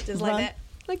just like that.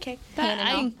 Okay,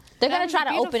 they're gonna try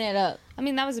to open it up. I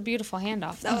mean, that was a beautiful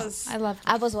handoff. I loved it.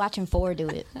 I was watching Ford do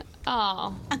it.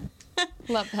 Oh,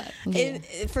 love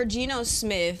that. For Geno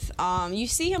Smith, you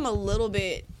see him a little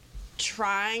bit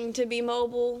trying to be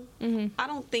mobile. I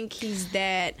don't think he's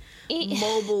that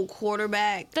mobile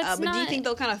quarterback. But do you think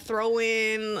they'll kind of throw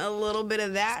in a little bit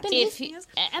of that?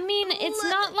 It's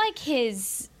not like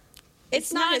his.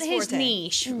 It's not his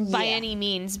niche by any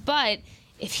means. But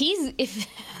if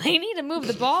they need to move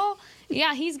the ball,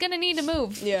 he's gonna need to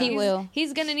move. Yeah. He will.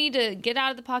 He's gonna need to get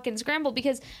out of the pocket and scramble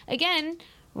because again,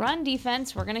 run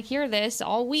defense. We're gonna hear this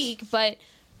all week, but.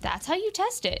 That's how you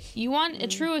test it. You want a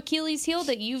true Achilles heel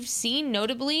that you've seen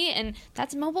notably, and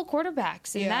that's mobile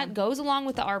quarterbacks. And that goes along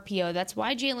with the RPO. That's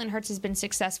why Jalen Hurts has been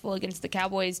successful against the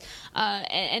Cowboys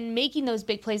and making those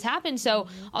big plays happen. So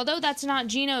although that's not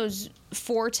Geno's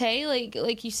forte,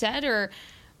 like you said, or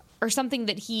something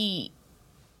that he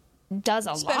does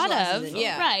a lot of.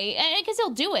 Yeah. Right. Because he'll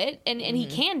do it, and he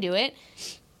can do it.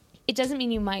 It doesn't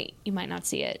mean you might not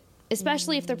see it.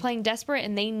 Especially if they're playing desperate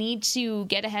and they need to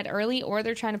get ahead early or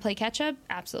they're trying to play catch up.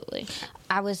 Absolutely.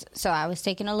 I was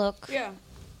taking a look. Yeah.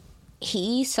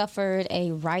 He suffered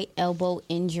a right elbow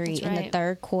injury in the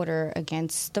third quarter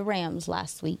against the Rams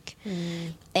last week.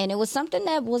 And it was something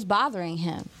that was bothering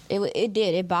him.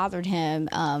 It bothered him.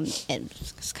 And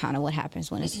it's kind of what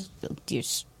happens when it's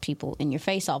just people in your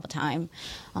face all the time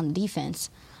on the defense.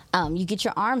 You get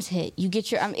your arms hit. You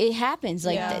get your it happens.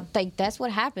 Like that's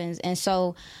what happens. And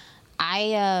so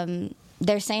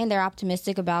they're saying they're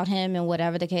optimistic about him and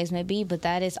whatever the case may be, but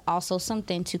that is also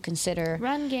something to consider.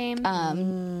 Run game.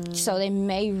 So they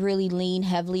may really lean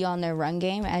heavily on their run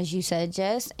game, as you said,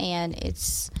 Jess, and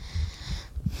it's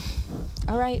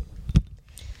all right.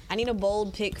 I need a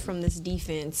bold pick from this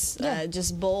defense.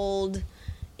 Just bold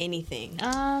anything.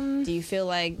 Do you feel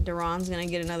like Duron's going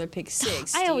to get another pick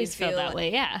 6? I always feel that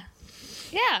way, yeah.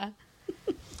 Yeah.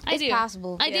 It's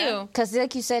possible. I do. Because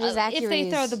like you said, his accuracy. If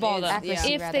they throw the ball, though.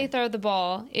 If they throw the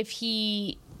ball, if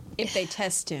they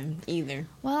test him, either.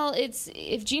 Well,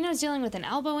 if Gino's dealing with an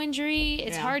elbow injury,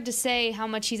 it's hard to say how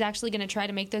much he's actually going to try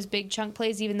to make those big chunk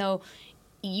plays, even though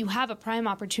you have a prime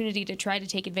opportunity to try to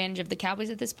take advantage of the Cowboys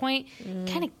at this point.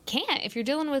 Kind of can't if you're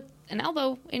dealing with an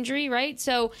elbow injury, right?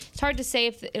 So it's hard to say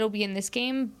if it'll be in this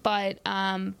game, but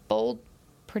bold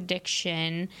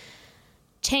prediction,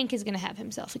 Tank is going to have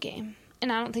himself a game.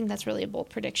 And I don't think that's really a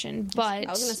bold prediction, but... I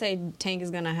was going to say Tank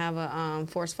is going to have a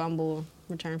forced fumble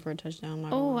return for a touchdown.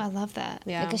 I love that.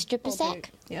 Yeah. Like a strip sack?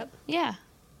 Yep. Yeah.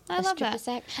 I love that.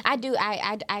 Sack. I do.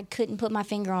 I couldn't put my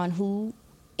finger on who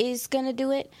is going to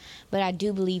do it, but I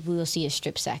do believe we will see a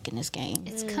strip sack in this game.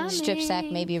 It's coming. Strip sack,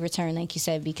 maybe a return, like you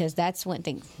said, because that's one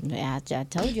thing. I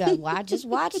told you, I just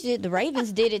watched it. The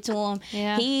Ravens did it to him.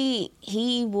 Yeah.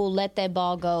 He will let that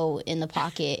ball go in the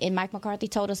pocket. And Mike McCarthy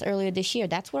told us earlier this year,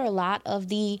 that's where a lot of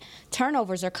the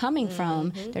turnovers are coming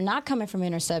from. They're not coming from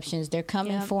interceptions. They're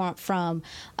coming from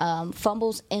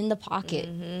fumbles in the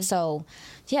pocket. So,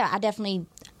 yeah,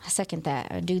 I second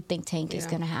that. I do think Tank is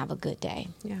going to have a good day.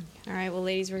 Yeah. All right. Well,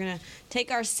 ladies, we're going to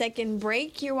take our second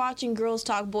break. You're watching Girls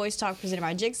Talk, Boys Talk, presented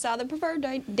by Jigsaw, the preferred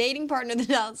dating partner of the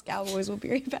Dallas Cowboys. We'll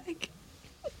be right back.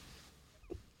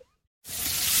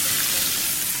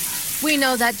 We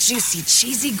know that juicy,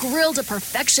 cheesy, grilled to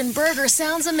perfection burger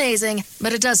sounds amazing,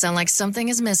 but it does sound like something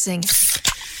is missing.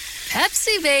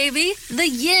 Pepsi, baby. The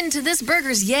yin to this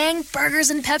burger's yang. Burgers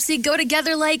and Pepsi go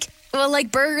together like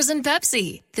burgers and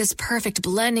Pepsi. This perfect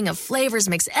blending of flavors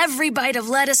makes every bite of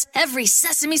lettuce, every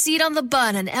sesame seed on the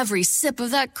bun, and every sip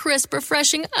of that crisp,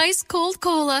 refreshing, ice-cold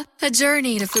cola a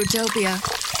journey to Foodtopia.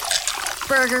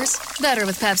 Burgers, better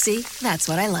with Pepsi. That's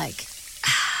what I like.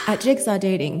 At Jigsaw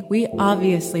Dating, we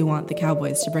obviously want the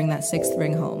Cowboys to bring that 6th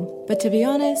ring home. But to be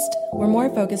honest, we're more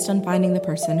focused on finding the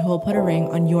person who will put a ring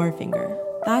on your finger.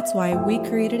 That's why we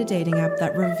created a dating app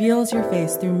that reveals your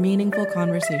face through meaningful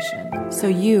conversation, so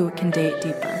you can date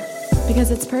deeper. Because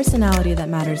it's personality that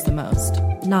matters the most,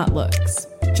 not looks.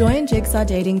 Join Jigsaw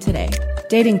Dating today,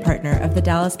 dating partner of the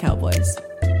Dallas Cowboys.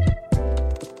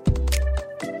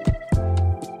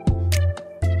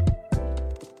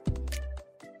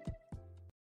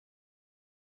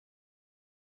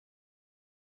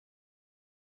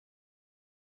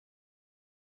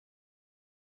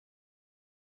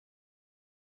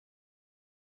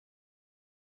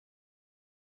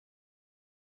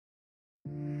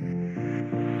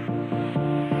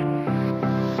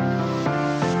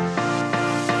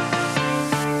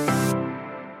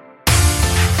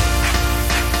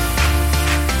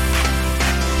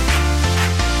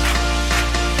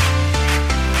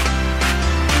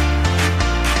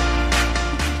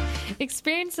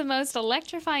 Experience the most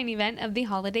electrifying event of the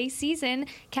holiday season,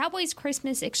 Cowboys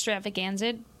Christmas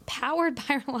Extravaganza, powered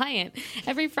by Reliant.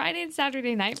 Every Friday and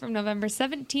Saturday night from November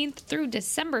 17th through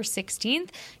December 16th,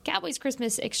 Cowboys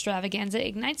Christmas Extravaganza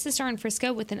ignites the star in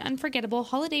Frisco with an unforgettable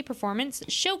holiday performance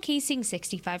showcasing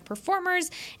 65 performers,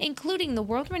 including the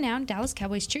world-renowned Dallas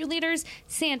Cowboys cheerleaders,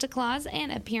 Santa Claus,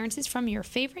 and appearances from your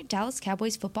favorite Dallas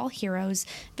Cowboys football heroes.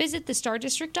 Visit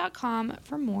thestardistrict.com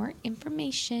for more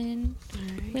information.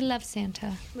 Right. We love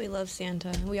Santa. We love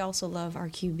Santa. We also love our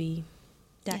QB.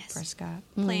 Dak Prescott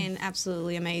playing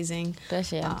absolutely amazing,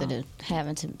 especially after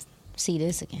having to see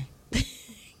this again.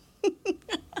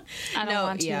 I don't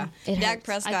want to. Dak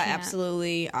Prescott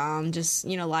absolutely just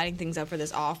lighting things up for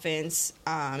this offense.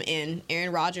 And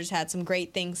Aaron Rodgers had some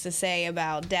great things to say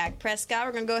about Dak Prescott.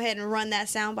 We're gonna go ahead and run that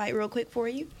soundbite real quick for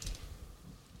you.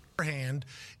 Hand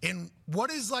in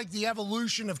what is like the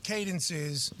evolution of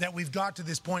cadences that we've got to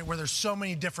this point where there's so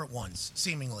many different ones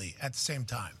seemingly at the same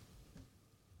time.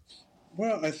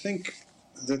 Well, I think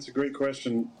that's a great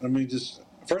question. I mean,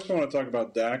 first I want to talk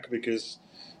about Dak because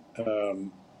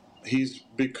he's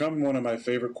become one of my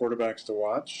favorite quarterbacks to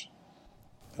watch.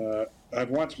 I've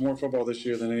watched more football this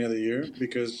year than any other year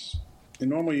because in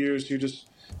normal years you're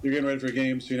getting ready for a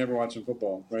game, so you're never watching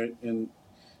football, right? And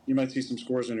you might see some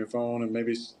scores on your phone, and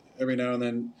maybe every now and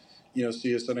then,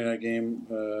 see a Sunday night game,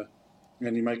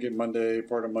 and you might get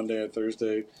part of Monday or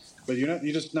Thursday, but you're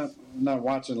just not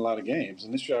watching a lot of games.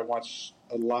 And this year I watched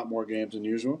a lot more games than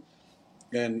usual,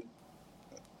 and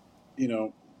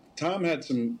Tom had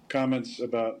some comments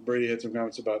about Brady had some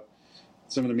comments about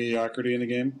some of the mediocrity in the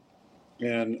game.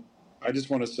 And I just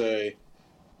want to say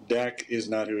Dak is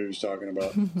not who he was talking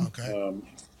about. Okay.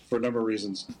 For a number of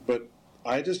reasons. But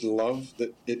I just love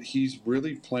that he's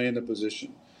really playing the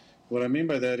position. What I mean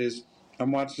by that is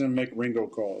I'm watching him make Ringo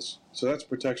calls. So that's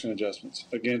protection adjustments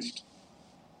against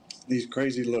these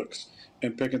crazy looks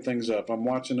and picking things up. I'm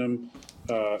watching him,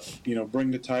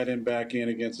 bring the tight end back in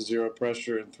against zero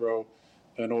pressure and throw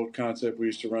an old concept we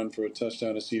used to run for a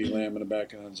touchdown to CeeDee Lamb in the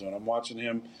back end zone. I'm watching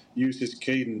him use his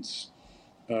cadence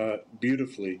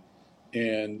beautifully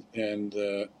and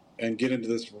get into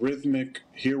this rhythmic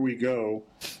here we go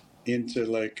into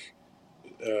like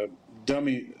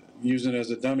dummy, using it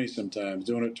as a dummy sometimes,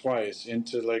 doing it twice,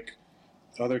 into like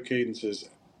other cadences.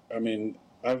 I mean,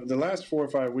 the last 4 or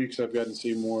 5 weeks I've gotten to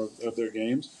see more of their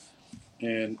games,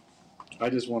 and I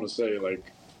just want to say,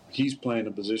 like, he's playing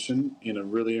a position in a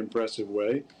really impressive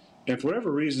way. And for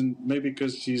whatever reason, maybe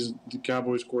because he's the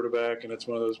Cowboys quarterback and it's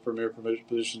one of those premier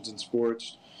positions in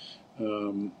sports,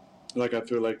 like I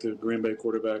feel like the Green Bay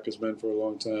quarterback has been for a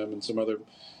long time, and some other,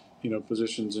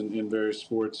 positions in various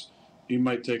sports, he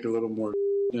might take a little more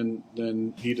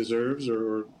than he deserves,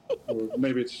 or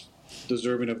maybe it's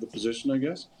deserving of the position, I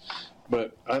guess.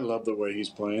 But I love the way he's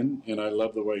playing, and I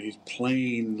love the way he's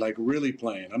playing, like really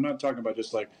playing. I'm not talking about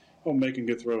just like, making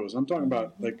good throws. I'm talking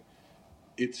about, like,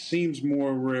 it seems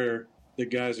more rare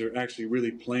that guys are actually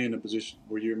really playing a position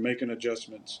where you're making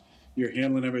adjustments, you're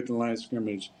handling everything line of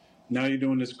scrimmage. Now you're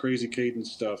doing this crazy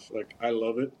cadence stuff. Like, I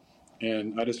love it,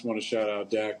 and I just want to shout out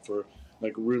Dak for,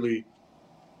 like, really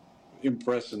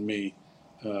impressing me.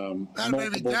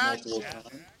 Multiple times.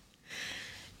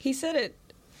 He said it.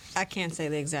 I can't say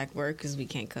the exact word because we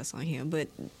can't cuss on here, but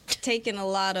taking a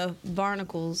lot of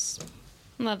barnacles.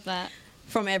 Love that.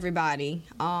 From everybody,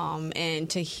 and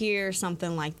to hear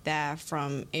something like that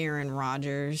from Aaron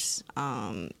Rodgers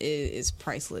is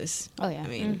priceless. Oh yeah, I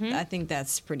mean, I think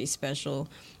that's pretty special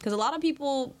because a lot of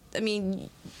people. I mean,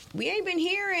 we ain't been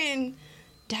hearing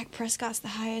Dak Prescott's the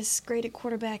highest graded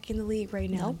quarterback in the league right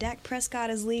now. Nope. Dak Prescott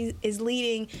is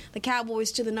leading the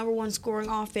Cowboys to the #1 scoring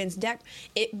offense.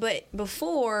 But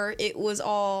before it was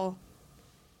all,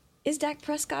 is Dak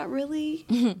Prescott really?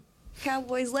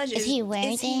 Cowboys legend. Is he worth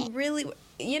it? Is he really,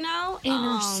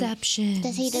 interceptions?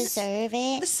 Does he deserve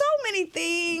it? There's so many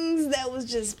things that was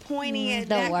just pointing at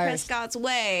Dak Prescott's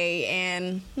way,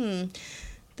 and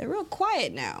they're real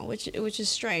quiet now, which is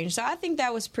strange. So I think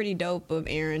that was pretty dope of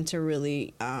Aaron to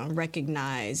really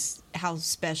recognize how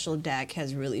special Dak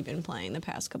has really been playing the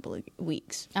past couple of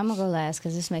weeks. I'm gonna go last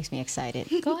because this makes me excited.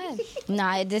 Go ahead.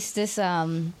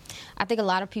 I think a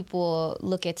lot of people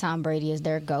look at Tom Brady as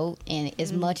their GOAT, and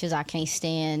as much as I can't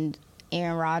stand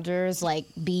Aaron Rodgers, like,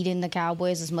 beating the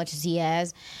Cowboys as much as he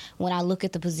has, when I look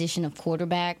at the position of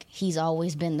quarterback, he's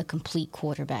always been the complete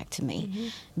quarterback to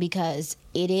me, because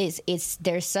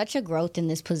there's such a growth in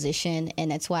this position, and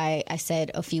that's why I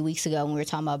said a few weeks ago when we were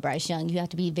talking about Bryce Young, you have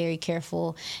to be very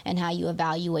careful in how you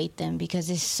evaluate them because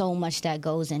there's so much that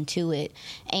goes into it,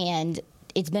 and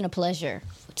it's been a pleasure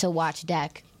to watch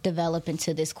Dak develop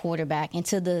into this quarterback,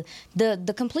 into the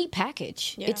complete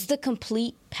package. Yeah. It's the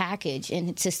complete package,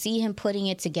 and to see him putting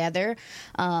it together,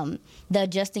 the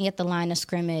adjusting at the line of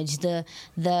scrimmage, the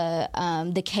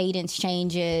cadence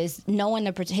changes,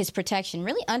 knowing his protection,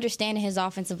 really understanding his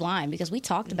offensive line, because we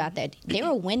talked about that. They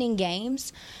were winning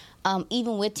games,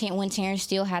 even with when Terrence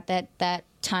Steele had that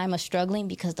time of struggling,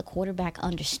 because the quarterback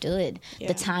understood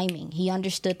the timing. He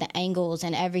understood the angles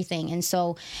and everything. And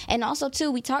so, and also too,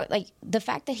 we talked, like, the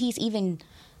fact that he's even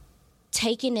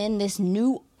taken in this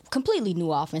completely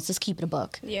new offense. Let's keep it a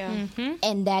buck. Yeah.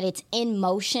 And that it's in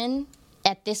motion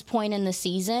at this point in the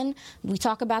season. We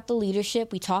talk about the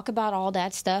leadership, we talk about all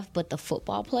that stuff, but the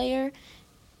football player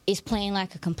is playing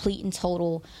like a complete and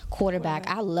total quarterback.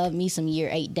 I love me some year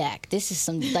 8 Dak. If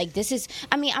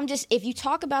you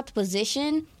talk about the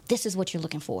position, this is what you're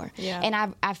looking for. Yeah.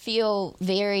 And I feel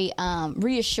very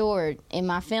reassured in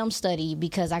my film study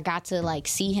because I got to like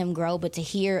see him grow, but to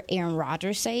hear Aaron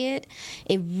Rodgers say it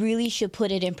really should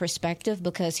put it in perspective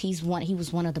because he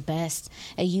was one of the best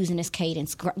at using his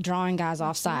cadence, drawing guys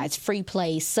off sides, free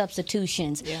plays,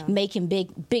 substitutions, making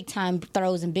big time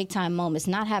throws and big time moments,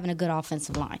 not having a good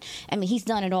offensive line. I mean, he's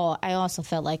done it all. I also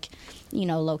felt like,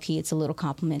 low key, it's a little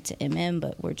compliment to MM,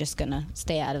 but we're just gonna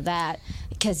stay out of that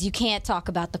because you can't talk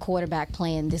about the quarterback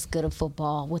playing this good of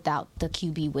football without the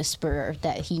QB whisperer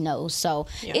that he knows. So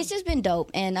it's just been dope.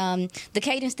 And the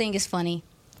cadence thing is funny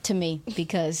to me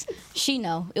because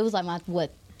it was like my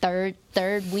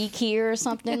third week here or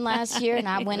something last year, and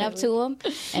I went up to him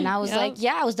and I was like,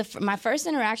 it was my first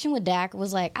interaction with Dak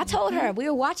was like, I told her, we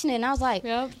were watching it and I was like,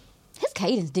 his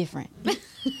cadence different.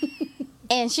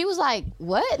 And she was like,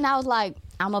 what? And I was like,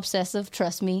 I'm obsessive,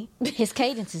 trust me. His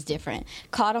cadence is different.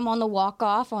 Caught him on the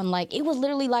walk-off on it was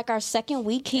literally like our second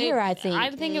week here, I think. I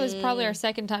think it was probably our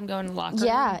second time going to the locker room.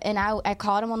 Yeah, and I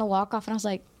caught him on the walk-off and I was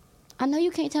like, I know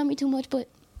you can't tell me too much, but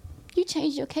you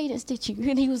changed your cadence, did you?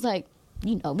 And he was like,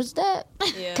 you noticed that?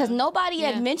 Because nobody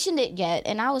had mentioned it yet.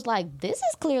 And I was like, this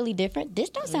is clearly different.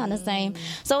 This don't sound the same.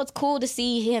 So it's cool to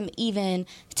see him even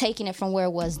taking it from where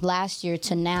it was last year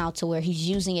to now to where he's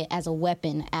using it as a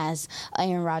weapon, as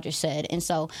Aaron Rodgers said. And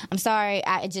so I'm sorry.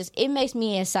 It makes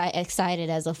me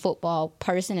excited as a football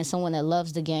person and someone that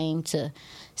loves the game to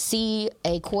see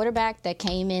a quarterback that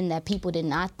came in that people did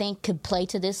not think could play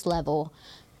to this level,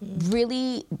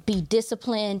 really be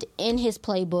disciplined in his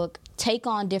playbook, take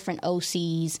on different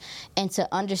OCs, and to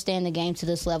understand the game to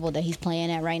this level that he's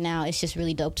playing at right now. It's just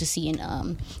really dope to see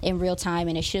in real time,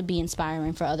 and it should be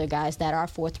inspiring for other guys that are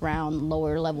fourth round,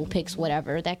 lower level picks,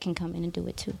 whatever, that can come in and do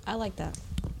it too. I like that.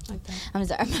 I'm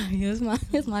sorry.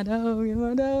 It's my dog.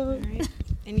 All right.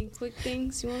 Any quick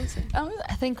things you want to say?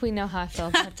 I think we know how I feel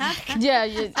about that. I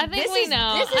think we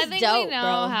know. We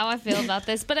know how I feel about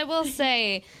this. But I will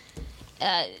say,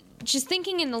 just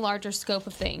thinking in the larger scope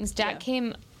of things, Dak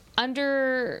came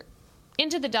into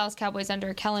the Dallas Cowboys under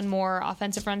a Kellen Moore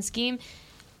offensive run scheme.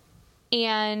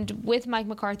 And with Mike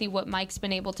McCarthy, what Mike's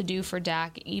been able to do for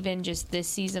Dak, even just this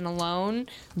season alone,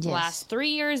 the last 3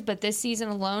 years, but this season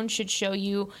alone should show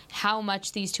you how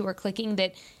much these two are clicking.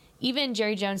 That even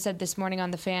Jerry Jones said this morning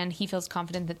on The Fan, he feels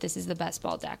confident that this is the best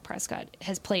ball Dak Prescott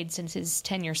has played since his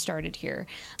tenure started here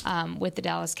with the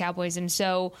Dallas Cowboys. And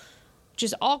so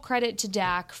just all credit to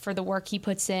Dak for the work he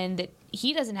puts in, that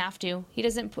he doesn't have to. He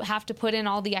doesn't have to put in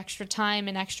all the extra time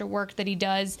and extra work that he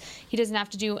does. He doesn't have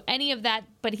to do any of that,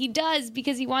 but he does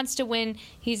because he wants to win.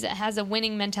 He has a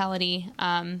winning mentality.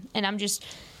 And I'm just...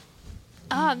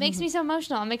 it makes me so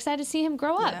emotional. I'm excited to see him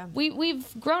grow up. Yeah.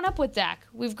 We've grown up with Dak.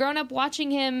 We've grown up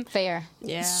watching him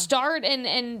start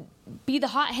and be the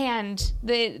hot hand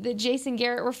that Jason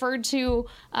Garrett referred to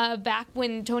back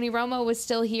when Tony Romo was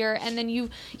still here. And then he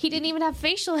didn't even have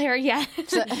facial hair yet. He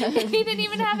didn't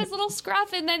even have his little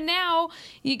scruff. And then now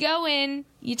you go in,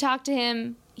 you talk to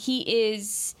him. He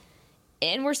is...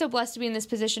 And we're so blessed to be in this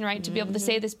position, right, to be able to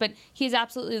say this, but he's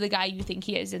absolutely the guy you think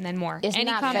he is, and then more.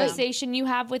 Any conversation you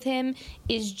have with him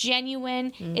is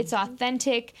genuine, it's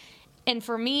authentic, and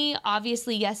for me,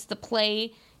 obviously, yes, the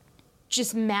play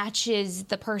just matches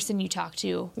the person you talk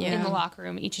to in the locker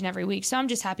room each and every week. So I'm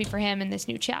just happy for him in this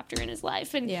new chapter in his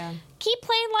life, and keep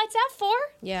playing lights out for.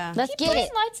 Yeah, let's get it.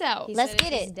 Lights out. Let's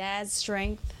get it. His dad's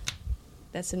strength.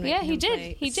 That's been making him he did.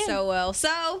 play He did so well.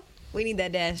 So. We need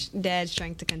that dad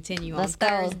strength to continue on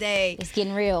Thursday. It's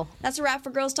getting real. That's a wrap for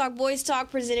Girls Talk, Boys Talk,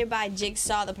 presented by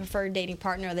Jigsaw, the preferred dating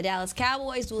partner of the Dallas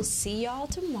Cowboys. We'll see y'all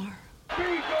tomorrow.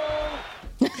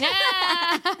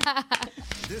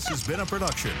 This has been a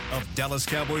production of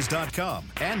DallasCowboys.com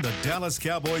and the Dallas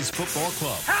Cowboys Football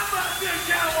Club. How about this,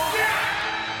 Cowboys? Yeah!